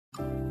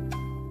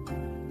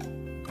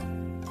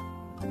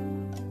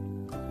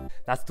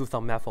let's do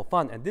some math for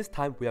fun, and this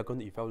time we are going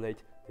to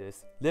evaluate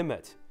this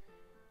limit.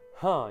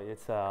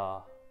 It's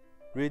a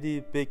really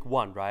big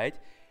one, right?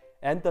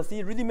 And does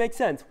it really make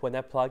sense when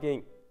I plug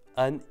in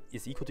n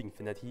is equal to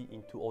infinity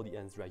into all the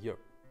n's right here?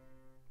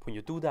 When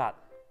you do that,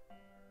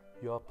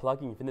 you are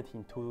plugging infinity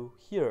into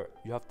here.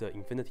 You have the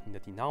infinity in the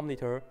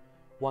denominator,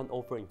 1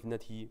 over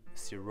infinity,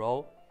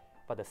 0.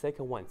 But the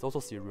second one is also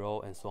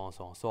 0, and so on,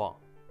 so on, so on.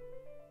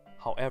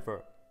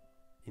 However,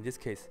 in this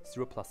case,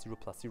 0 plus 0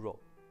 plus 0,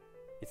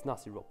 it's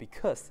not 0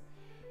 because,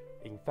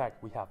 in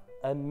fact, we have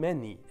n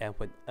many, and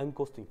when n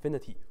goes to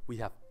infinity, we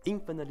have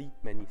infinitely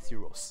many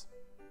zeros.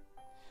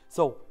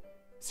 So,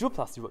 0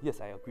 plus 0, yes,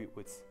 I agree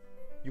with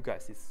you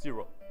guys, it's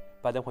 0.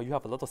 But then when you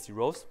have a lot of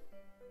zeros,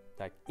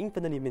 like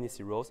infinitely many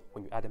zeros,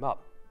 when you add them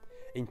up,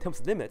 in terms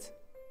of limits,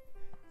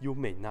 you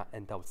may not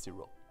end up with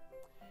 0.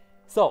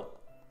 So,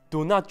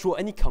 do not draw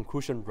any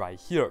conclusion right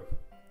here.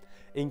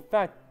 In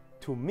fact,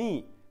 to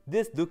me,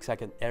 this looks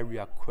like an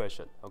area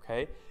question,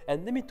 okay?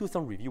 And let me do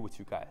some review with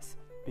you guys,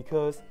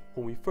 because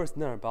when we first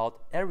learn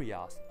about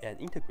areas and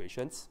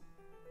integrations,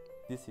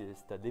 this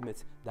is the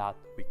limits that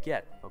we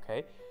get,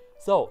 okay?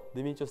 So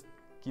let me just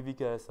give you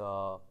guys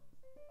a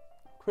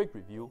quick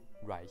review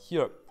right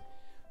here.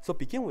 So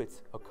begin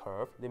with a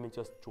curve. Let me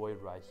just draw it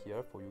right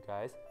here for you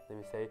guys. Let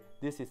me say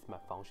this is my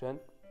function,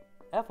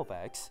 f of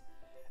x,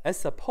 and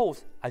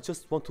suppose I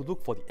just want to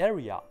look for the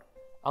area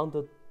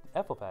under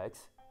f of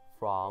x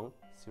from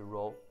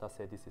 0, let's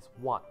say this is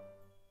 1,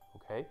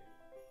 okay?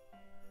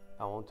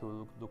 I want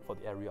to look for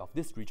the area of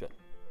this region.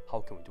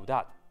 How can we do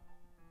that?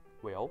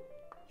 Well,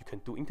 you can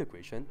do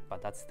integration,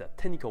 but that's the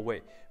technical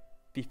way.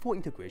 Before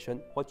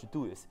integration, what you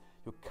do is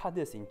you cut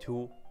this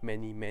into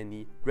many,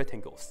 many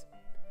rectangles.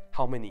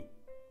 How many?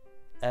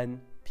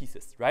 N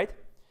pieces, right?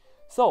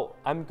 So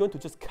I'm going to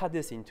just cut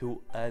this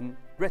into n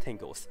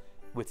rectangles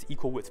with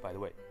equal width, by the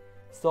way.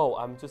 So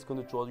I'm just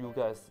going to draw you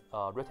guys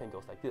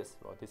rectangles like this.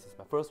 Well, this is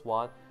my first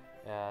one,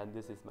 and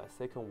this is my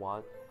second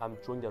one. I'm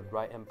drawing the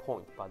right end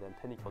point, but then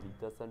technically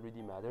it doesn't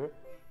really matter,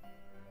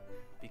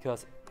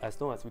 because as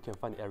long as we can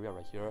find the area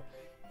right here,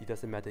 it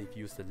doesn't matter if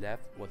you use the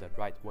left or the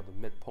right or the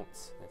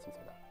midpoints and things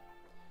like that.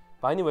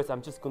 But anyways,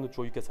 I'm just going to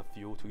draw you guys a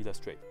few to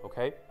illustrate,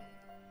 okay?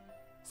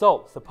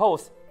 So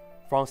suppose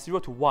from 0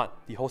 to 1,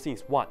 the whole thing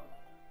is 1.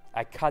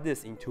 I cut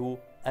this into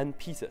n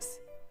pieces.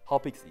 How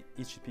big is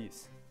each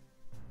piece?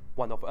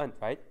 1 over n,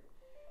 right?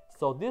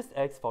 So this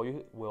x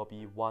value will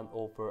be 1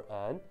 over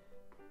n.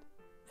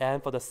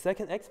 And for the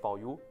second x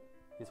value,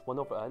 is 1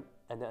 over n,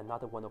 and then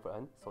another 1 over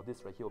n. So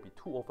this right here will be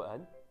 2 over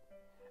n.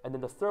 And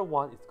then the third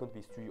one is going to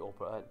be 3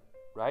 over n,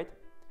 right?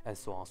 And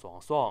so on, so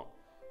on, so on.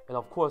 And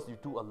of course, you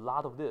do a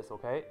lot of this,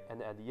 okay?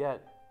 And at the end,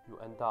 you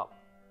end up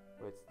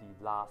with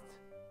the last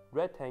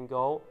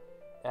rectangle.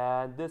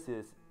 And this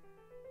is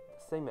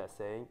the same as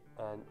saying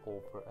n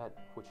over n,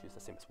 which is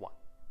the same as 1.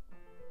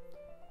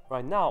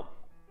 Right now,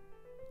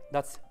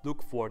 let's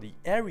look for the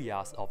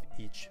areas of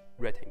each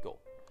rectangle.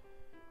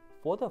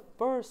 For the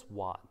first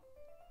one,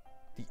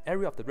 the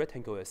area of the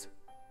rectangle is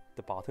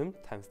the bottom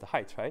times the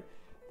height, right?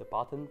 The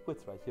bottom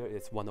width right here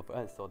is 1 over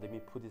n, so let me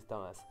put this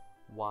down as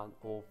 1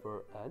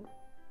 over n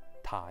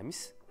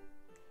times.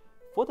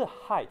 For the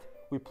height,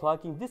 we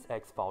plug in this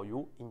x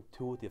value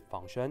into the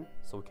function,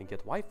 so we can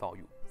get y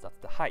value. That's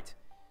the height.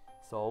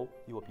 So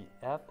it will be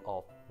f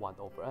of 1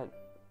 over n,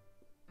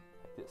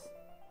 like this.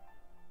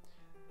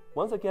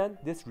 Once again,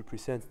 this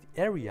represents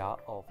the area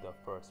of the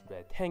first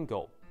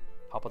rectangle.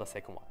 How about the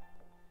second one?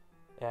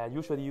 And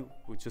usually,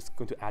 we're just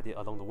going to add it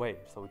along the way,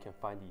 so we can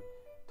find the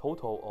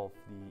total of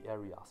the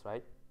areas,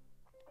 right?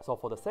 So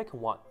for the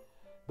second one,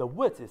 the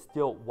width is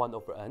still 1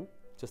 over n,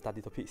 just that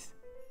little piece,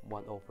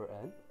 1 over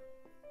n.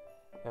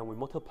 And we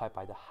multiply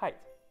by the height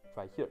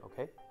right here,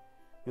 okay?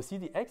 You see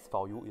the x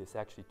value is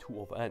actually 2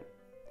 over n.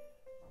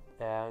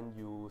 And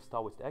you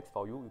start with the x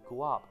value, you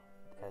go up,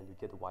 and you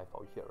get the y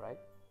value here, right?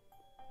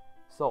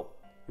 So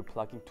you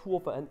plug in 2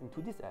 over n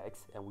into this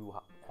x, and we will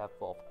have f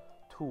of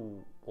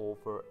 2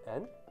 over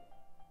n.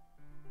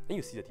 And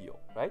you see the deal,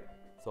 right?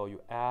 So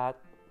you add,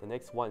 the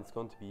next one is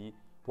going to be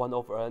 1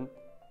 over n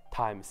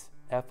times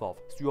f of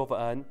 3 over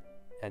n,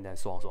 and then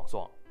so on, so on, so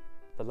on.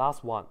 The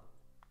last one,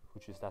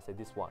 which is, let's say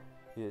this one,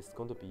 is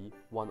going to be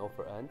 1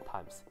 over n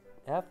times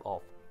f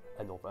of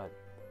n over n.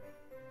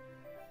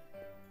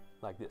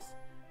 Like this,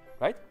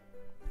 right?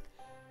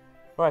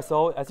 Alright,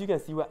 so as you can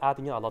see, we're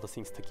adding a lot of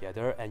things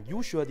together, and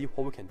usually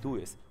what we can do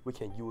is we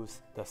can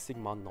use the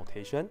sigma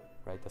notation,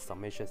 right, the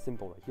summation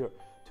symbol right here,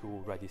 to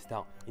write this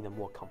down in a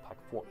more compact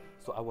form.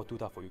 So I will do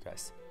that for you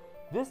guys.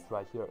 This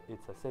right here is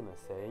the same as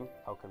saying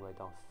I can write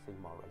down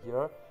sigma right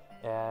here,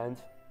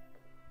 and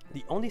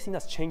the only thing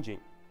that's changing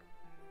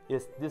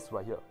is this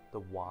right here, the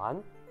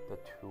 1, the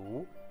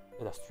 2,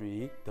 the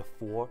 3, the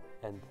 4,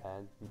 and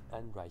then the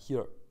n right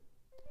here.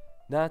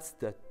 That's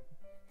the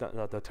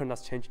term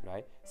that's changing,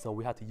 right? So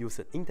we have to use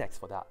an index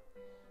for that.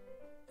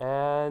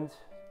 And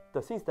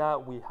the things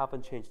that we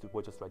haven't changed,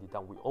 we'll just write it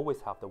down. We always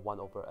have the 1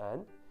 over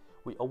n,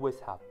 we always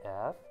have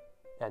f,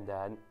 and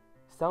then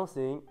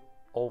something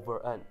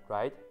over n,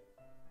 right?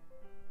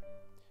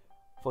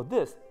 For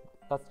this,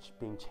 that's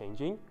been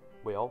changing.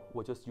 Well,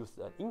 we'll just use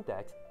an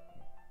index.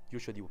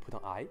 Usually we put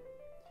on I.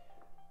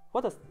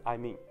 What does I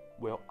mean?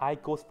 Well, I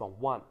goes from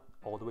 1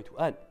 all the way to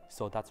n.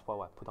 So that's why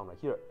I put on right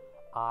here.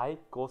 I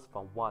goes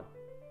from 1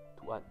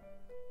 to n.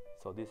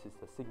 So this is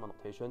the sigma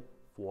notation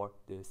for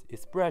this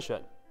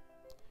expression.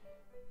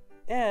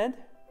 And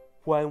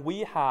when we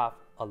have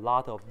a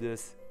lot of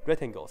these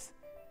rectangles,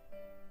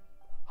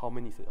 how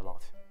many is it a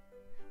lot?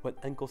 When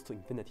n goes to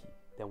infinity,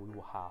 then we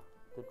will have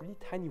the really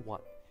tiny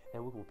one,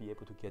 and we will be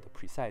able to get the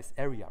precise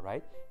area,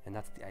 right? And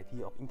that's the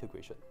idea of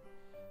integration.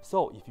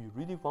 So if you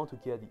really want to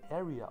get the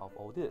area of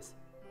all this,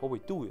 what we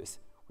do is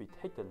we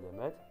take the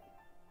limit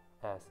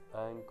as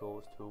n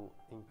goes to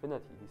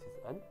infinity. This is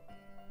n.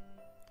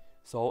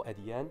 So at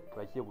the end,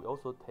 right here, we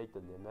also take the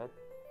limit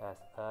as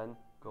n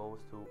goes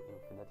to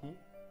infinity.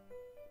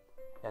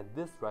 And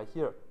this right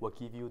here will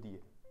give you the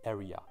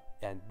area.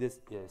 And this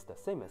is the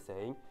same as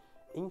saying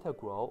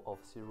integral of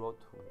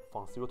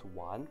from 0 to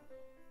 1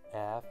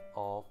 f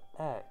of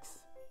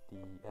x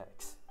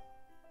dx.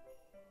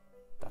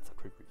 That's a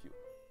quick review.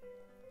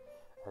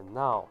 And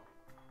now,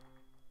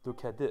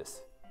 look at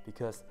this,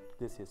 because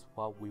this is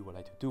what we would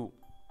like to do.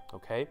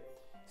 Okay?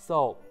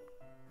 So,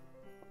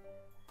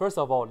 first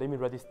of all, let me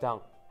write this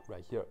down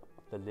right here.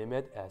 The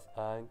limit as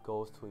n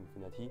goes to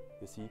infinity,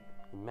 you see,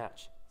 we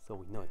match. So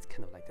we know it's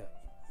kind of like the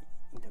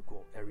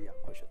integral area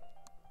question.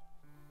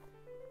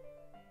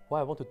 What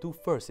I want to do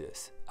first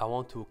is, I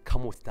want to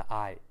come with the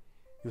I.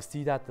 You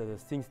see that the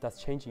things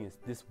that's changing is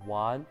this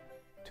 1,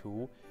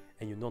 2,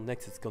 and you know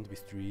next is going to be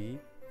 3,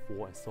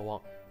 4, and so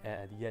on. And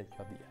at the end, you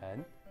have the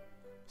n.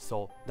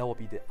 So that will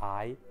be the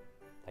I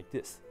like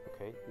this,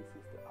 okay? This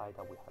is the I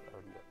that we had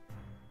earlier.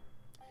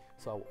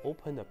 So I will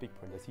open the big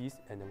parentheses,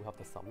 and then we have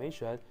the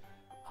summation.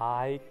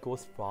 I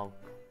goes from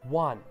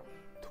 1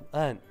 to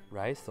n,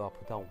 right? So I'll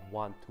put down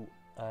 1 to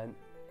n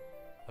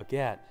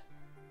again.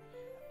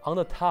 On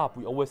the top,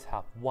 we always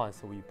have 1,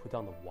 so we put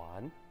down the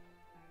 1.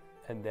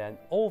 And then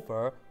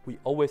over, we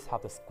always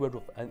have the square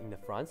root of n in the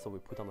front, so we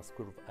put down the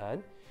square root of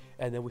n.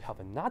 And then we have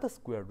another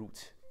square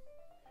root.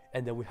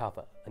 And then we have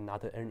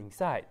another n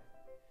inside.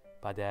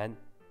 But then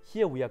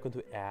here we are going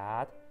to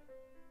add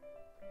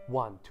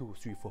 1, 2,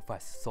 3, 4,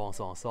 5, so on,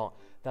 so on, so on.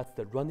 That's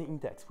the running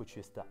index, which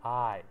is the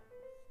I.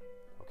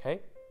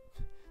 Okay?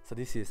 So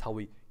this is how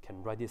we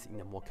can write this in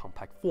a more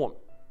compact form.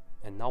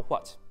 And now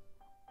what?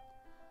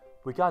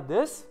 We got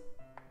this,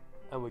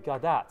 and we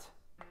got that.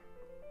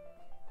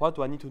 What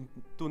do I need to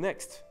do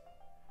next?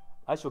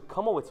 I should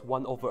come up with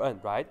 1 over n,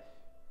 right?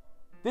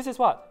 This is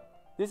what?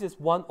 This is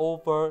 1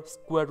 over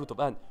square root of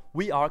n.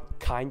 We are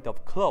kind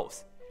of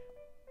close.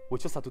 We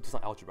just have to do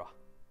some algebra.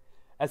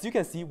 As you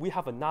can see, we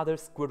have another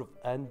square root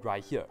of n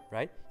right here,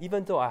 right?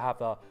 Even though I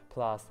have a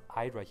plus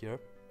I right here.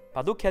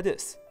 But look at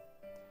this.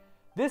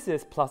 This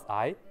is plus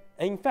I.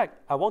 And in fact,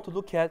 I want to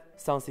look at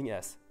something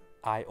as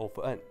I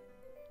over n.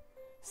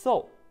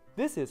 So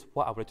this is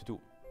what I would like to do.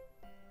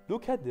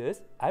 Look at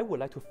this. I would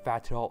like to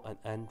factor out an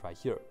n right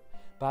here.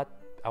 But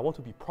I want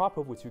to be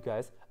proper with you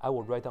guys. I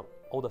will write down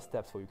all the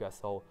steps for you guys.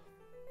 So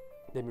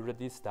let me write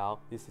this down.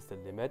 This is the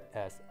limit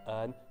as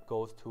n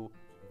goes to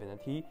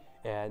infinity.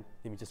 And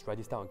let me just write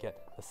this down again.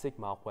 The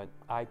sigma when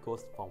I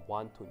goes from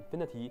 1 to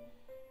infinity.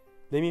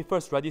 Let me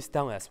first write this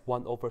down as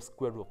 1 over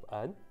square root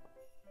of n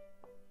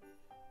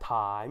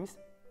times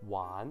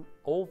 1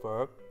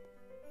 over,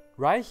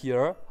 right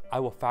here, I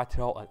will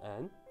factor out an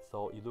n.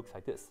 So it looks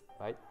like this,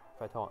 right?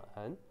 Factor out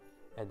an n.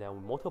 And then we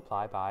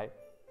multiply by,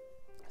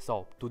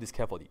 so do this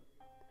carefully.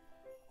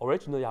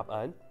 Originally I have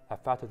n, I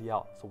factored it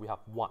out, so we have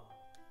 1,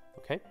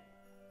 okay?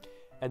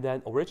 And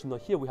then original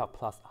here we have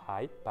plus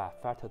I, but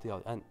I factored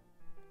out n.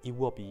 It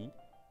will be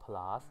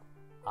plus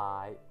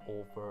I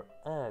over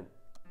n.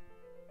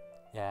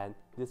 And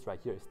this right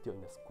here is still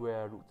in the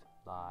square root,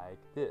 like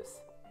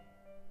this.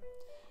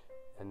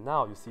 And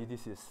now you see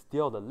this is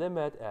still the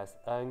limit as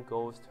n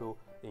goes to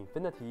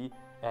infinity,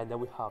 and then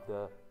we have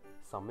the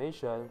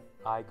summation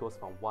I goes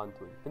from 1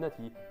 to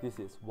infinity. This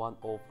is 1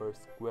 over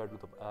square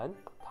root of n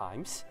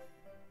times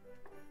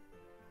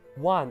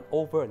 1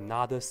 over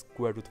another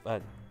square root of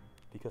n,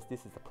 because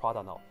this is the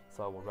product now.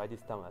 So I will write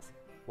this down as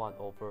 1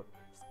 over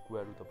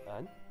square root of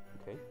n,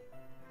 okay?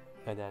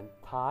 And then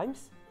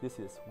times, this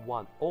is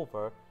 1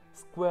 over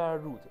square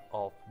root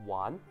of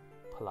 1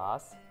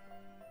 plus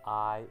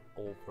I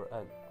over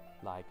n,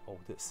 like all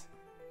this.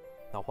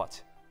 Now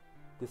what?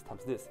 This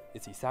times this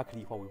is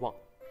exactly what we want,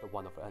 the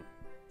 1 over n.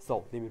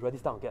 So let me write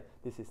this down again.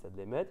 This is the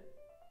limit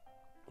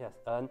as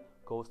n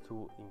goes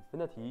to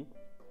infinity,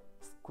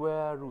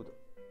 square root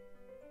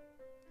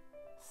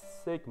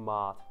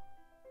sigma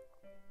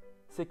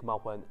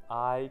when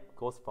I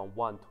goes from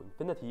 1 to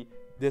infinity.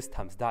 This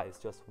times that is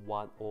just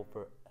 1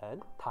 over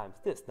n times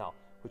this now,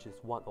 which is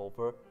 1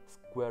 over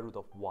square root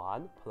of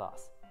 1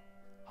 plus.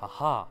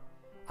 Haha,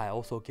 I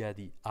also get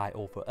the I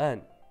over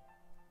n.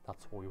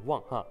 That's what we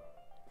want, huh?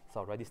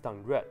 So I'll write this down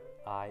in red,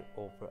 I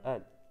over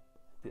n,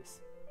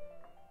 this.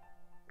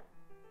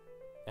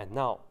 And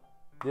now,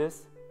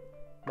 this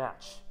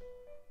match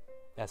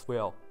as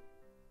well.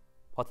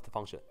 What's the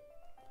function?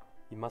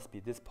 It must be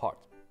this part.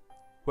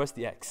 Where's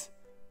the x?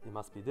 It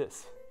must be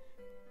this.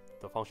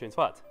 the function is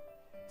what?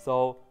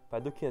 So by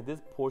looking at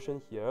this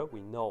portion here,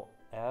 we know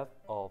f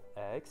of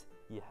x,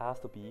 it has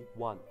to be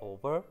 1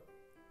 over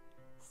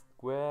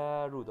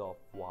square root of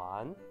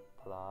 1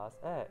 plus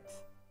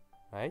x,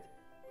 right?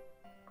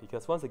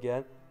 Because once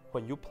again,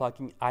 when you plug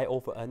in I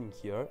over n in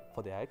here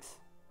for the x,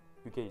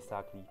 you get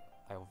exactly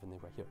I over n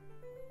right here.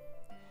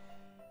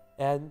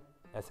 And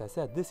as I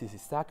said, this is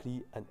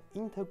exactly an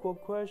integral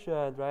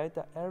question, right?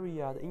 The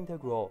area, the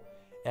integral.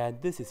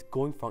 And this is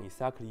going from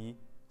exactly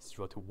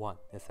 0 to 1,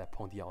 as I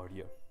pointed out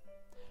earlier.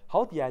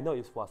 How did I know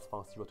it was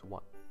from 0 to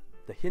 1?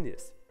 The hint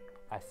is,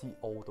 I see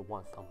all the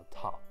ones on the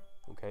top,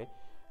 okay?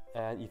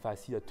 And if I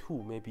see a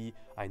 2, maybe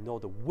I know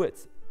the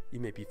width, it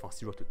may be from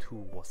 0 to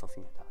 2 or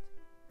something like that.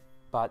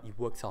 But it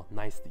works out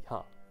nicely,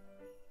 huh?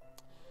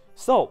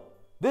 So,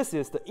 this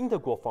is the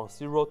integral from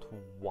 0 to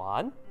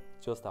 1,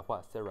 just like what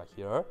I said right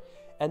here.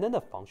 And then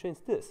the function is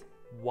this,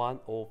 1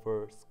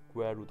 over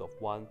square root of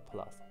 1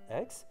 plus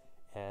x,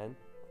 and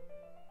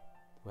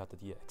we have the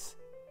dx.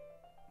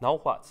 Now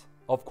what?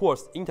 Of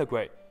course,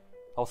 integrate.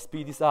 I'll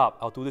speed this up.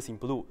 I'll do this in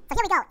blue. So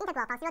here we go.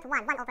 Integral from 0 to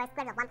 1, 1 over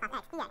square root of 1 plus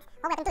x dx.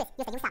 What we're going to do is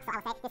use the u sub. So I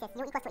will say this is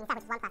u equals to inside,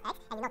 which is 1 plus x.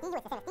 And you know du is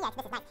the same as dx.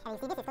 This is nice. And you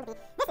see this is going to be,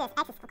 this is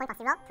x is going from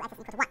 0 to x is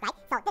equal to 1, right?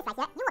 So this right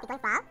here, u will be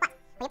going from what?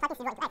 When you plug in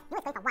 0 into x, u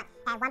is going from 1.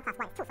 And 1 plus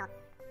 1 is 2. So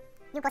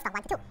u goes from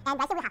 1 to 2. And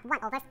right here we have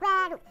 1 over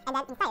square root. And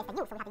then inside is the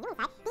u. So we have the u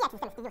inside. Dx is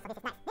the same as du. So this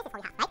is nice. This is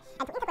what we have, right?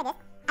 And to integrate this,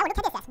 I will look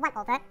at this as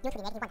 1 over u to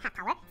the negative 1 half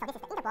power. So this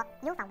is the integral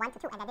u from 1 to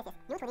 2. And then this is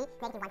u to the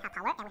negative 1 half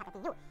power. And we have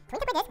the du. To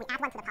integrate this, we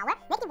add 1 to the power.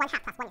 Negative 1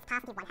 half plus 1 is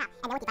positive 1 half.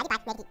 And then we divide it by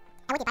negative.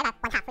 And we divide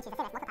by 1 half, which is the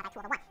same as multiplied by 2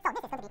 over 1. So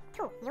this is going to be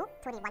 2u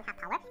to the 1 half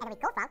power. And then we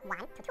go from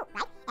 1 to 2,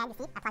 right? And you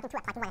see, I plug in 2,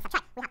 I plug in 1 and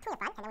subtract. We have 2 in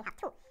front, and then we have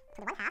 2 to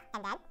the 1 half.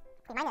 And then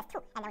we minus 2.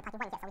 And then we plug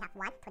in 1 here. So we have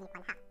 1 to the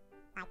 1 half.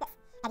 Like this.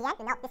 At the end,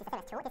 you know, this is the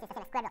same as 2. This is the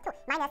same as square root of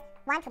 2. Minus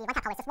 1 to the 1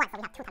 half power is just 1. So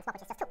we have 2 times 1,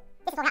 which is just 2.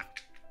 This is what we have.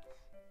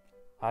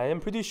 I am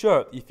pretty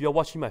sure if you're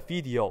watching my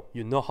video,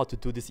 you know how to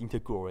do this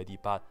integral already.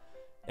 But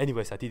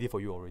anyways, I did it for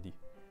you already.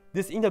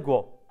 This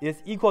integral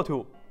is equal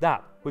to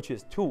that, which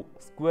is 2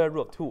 square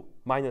root of 2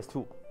 minus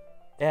 2.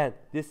 And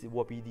this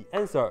will be the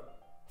answer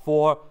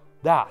for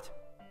that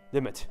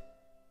limit.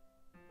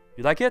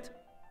 You like it?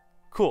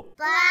 Cool.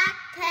 Black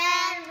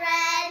pen,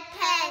 red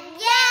pen,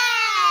 yeah!